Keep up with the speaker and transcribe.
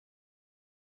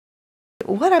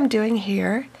What I'm doing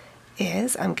here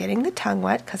is I'm getting the tongue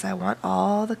wet because I want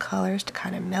all the colors to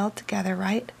kind of meld together,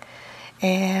 right?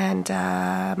 And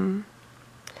there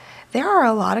are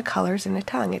a lot of colors in the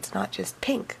tongue. It's not just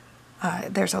pink.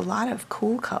 There's a lot of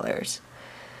cool colors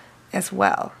as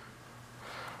well.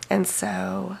 And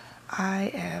so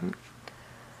I am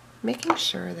making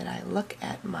sure that I look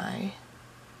at my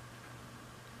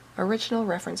original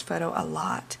reference photo a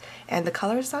lot. And the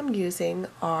colors I'm using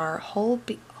are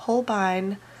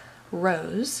Holbein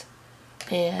Rose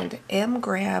and M.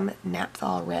 Graham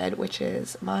Naphthol Red, which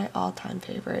is my all-time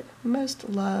favorite, most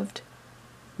loved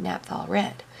Naphthol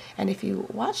Red. And if you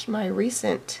watched my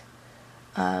recent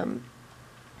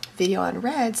video on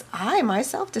reds, I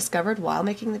myself discovered while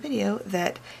making the video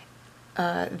that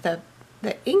the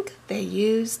ink they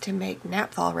use to make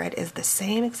Naphthol Red is the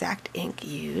same exact ink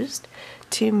used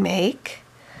to make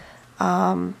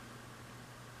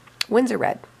Winsor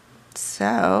Red.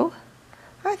 So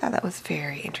I thought that was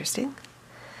very interesting.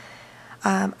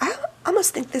 I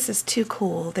almost think this is too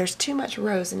cool. There's too much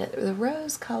rose in it. The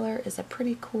rose color is a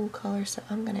pretty cool color, so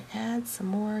I'm going to add some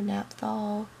more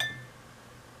Naphthol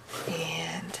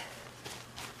and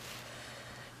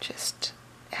just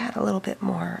add a little bit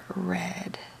more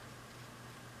red.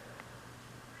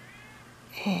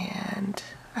 And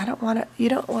you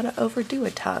don't want to overdo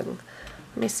a tongue.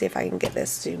 Let me see if I can get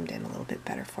this zoomed in a little bit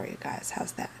better for you guys.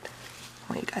 How's that?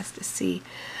 I want you guys to see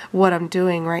what I'm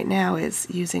doing right now is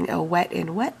using a wet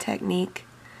in wet technique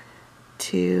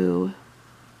to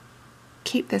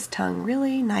keep this tongue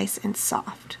really nice and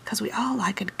soft, because we all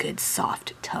like a good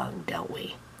soft tongue, don't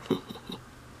we?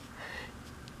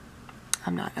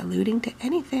 I'm not alluding to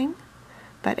anything,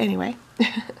 but anyway.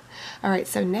 All right,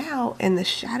 so now in the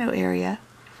shadow area,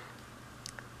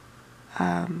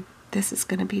 this is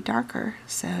going to be darker,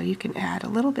 so you can add a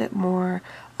little bit more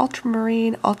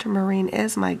ultramarine. Ultramarine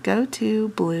is my go-to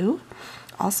blue.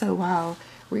 Also, while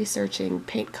researching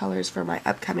paint colors for my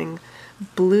upcoming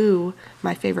blue,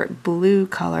 my favorite blue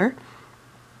color,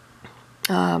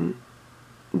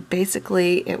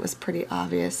 basically it was pretty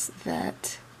obvious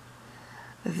that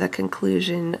the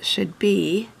conclusion should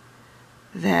be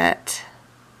that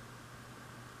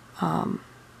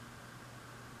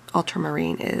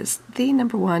ultramarine is the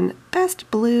 #1 best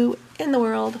blue in the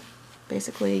world.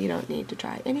 Basically, you don't need to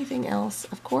try anything else.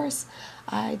 Of course,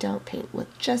 I don't paint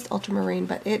with just ultramarine,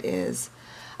 but it is,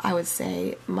 I would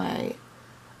say, my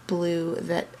blue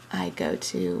that I go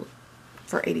to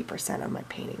for 80% of my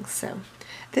paintings. So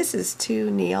this is too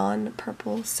neon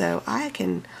purple, so I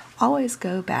can always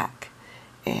go back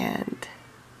and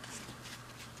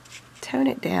tone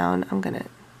it down. I'm going to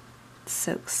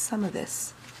soak some of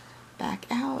this back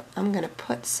out. I'm going to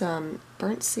put some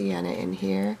burnt sienna in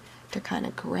here to kind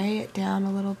of gray it down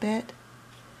a little bit.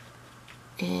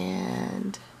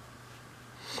 And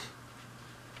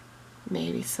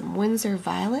maybe some Winsor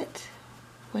Violet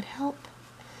would help.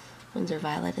 Winsor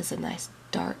Violet is a nice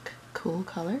dark, cool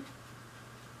color.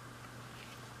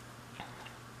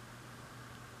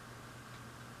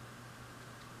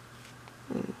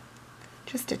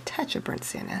 Just a touch of burnt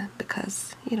sienna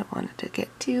because you don't want it to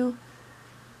get too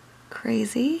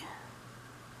crazy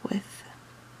with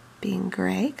being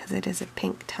gray because it is a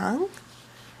pink tongue.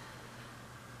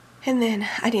 And then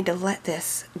I need to let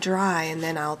this dry, and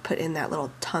then I'll put in that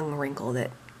little tongue wrinkle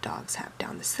that dogs have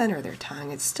down the center of their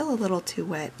tongue. It's still a little too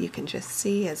wet. You can just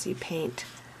see as you paint,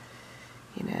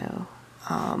 you know,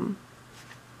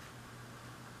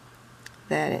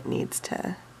 that it needs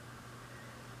to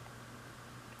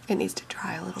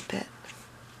dry a little bit.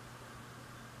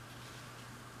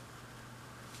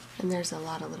 And there's a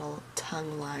lot of little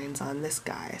tongue lines on this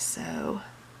guy, so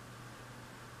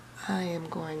I am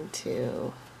going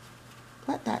to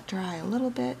let that dry a little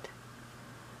bit,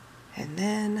 and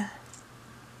then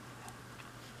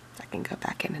I can go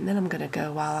back in, and then I'm going to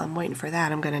go, while I'm waiting for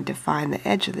that, I'm going to define the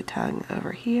edge of the tongue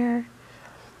over here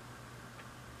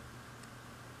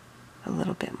a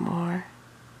little bit more.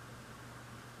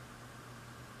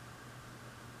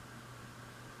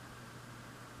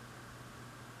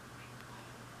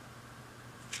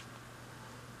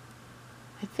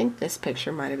 I think this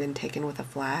picture might have been taken with a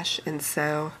flash, and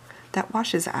so that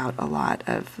washes out a lot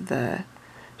of the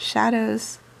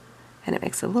shadows, and it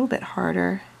makes it a little bit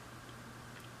harder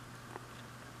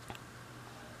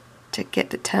to get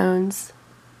the tones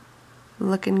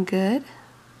looking good.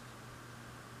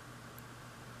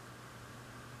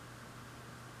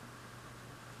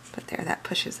 But there, that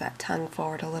pushes that tongue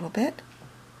forward a little bit.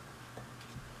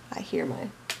 I hear my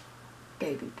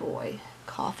baby boy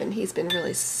coughing. He's been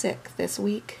really sick this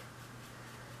week.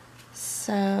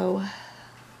 So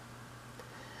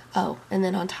Oh, and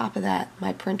then on top of that,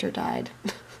 my printer died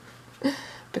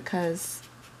because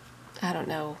I don't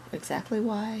know exactly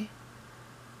why,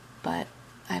 but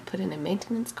I put in a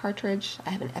maintenance cartridge.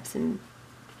 I have an Epson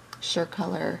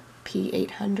SureColor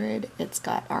P800. It's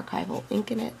got archival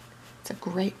ink in it. It's a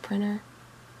great printer,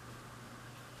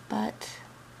 but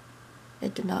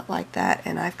it did not like that,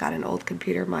 and I've got an old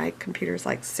computer. My computer's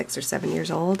like 6 or 7 years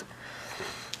old,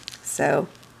 so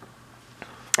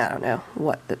I don't know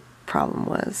what the problem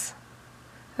was.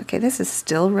 Okay, this is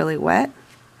still really wet,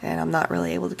 and I'm not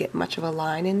really able to get much of a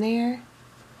line in there,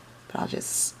 but I'll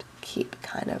just keep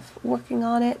kind of working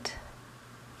on it.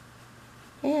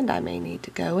 And I may need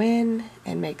to go in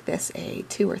and make this a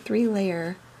 2 or 3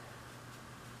 layer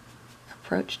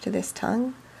approach to this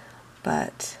tongue,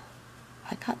 but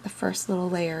I got the first little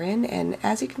layer in, and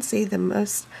as you can see, the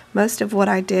most of what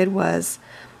I did was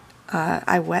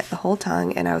I wet the whole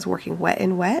tongue, and I was working wet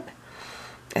and wet,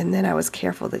 and then I was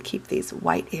careful to keep these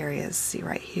white areas. See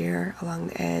right here along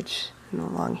the edge and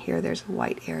along here there's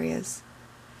white areas.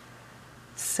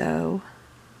 So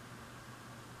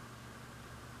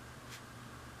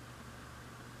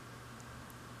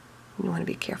you want to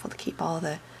be careful to keep all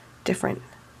the different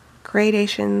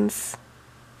gradations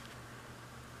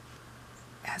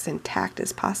as intact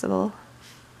as possible.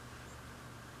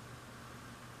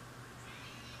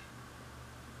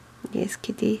 Yes,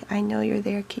 kitty. I know you're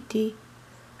there, kitty.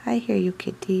 I hear you,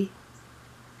 kitty.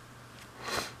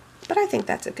 But I think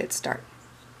that's a good start.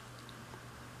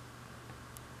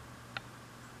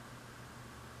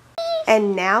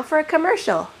 And now for a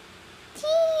commercial.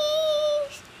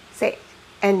 Cheese. Say,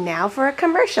 and now for a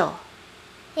commercial.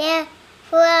 Yeah,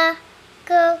 for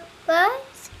commercial.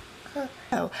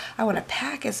 So I want to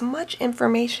pack as much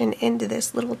information into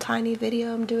this little tiny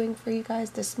video I'm doing for you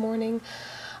guys this morning.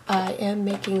 I am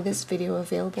making this video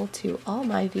available to all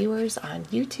my viewers on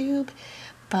YouTube,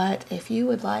 but if you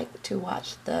would like to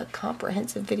watch the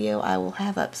comprehensive video I will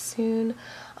have up soon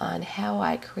on how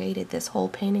I created this whole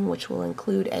painting, which will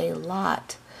include a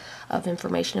lot of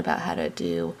information about how to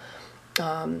do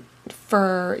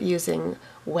fur using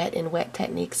wet and wet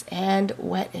techniques and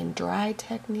wet and dry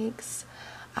techniques,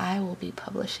 I will be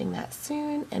publishing that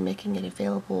soon and making it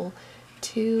available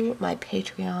to my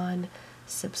Patreon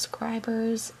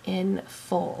subscribers in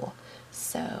full.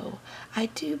 So I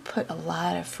do put a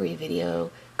lot of free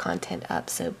video content up,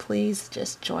 so please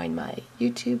just join my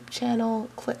YouTube channel,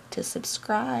 click to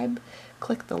subscribe,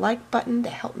 click the like button to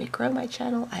help me grow my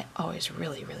channel. I always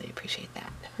really appreciate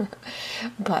that.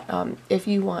 But if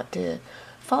you want to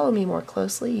follow me more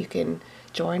closely, you can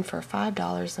join for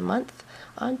 $5 a month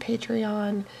on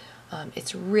Patreon.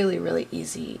 It's really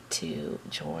easy to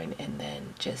join and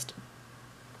then just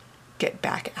get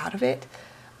back out of it.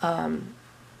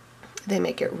 They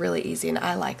make it really easy, and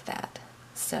I like that.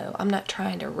 So I'm not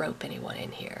trying to rope anyone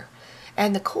in here.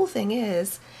 And the cool thing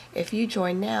is, if you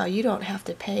join now, you don't have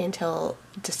to pay until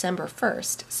December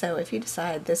 1st. So if you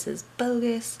decide this is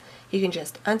bogus, you can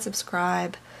just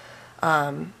unsubscribe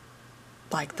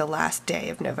like the last day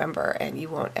of November, and you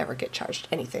won't ever get charged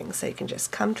anything. So you can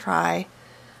just come try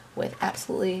with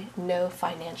absolutely no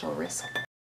financial risk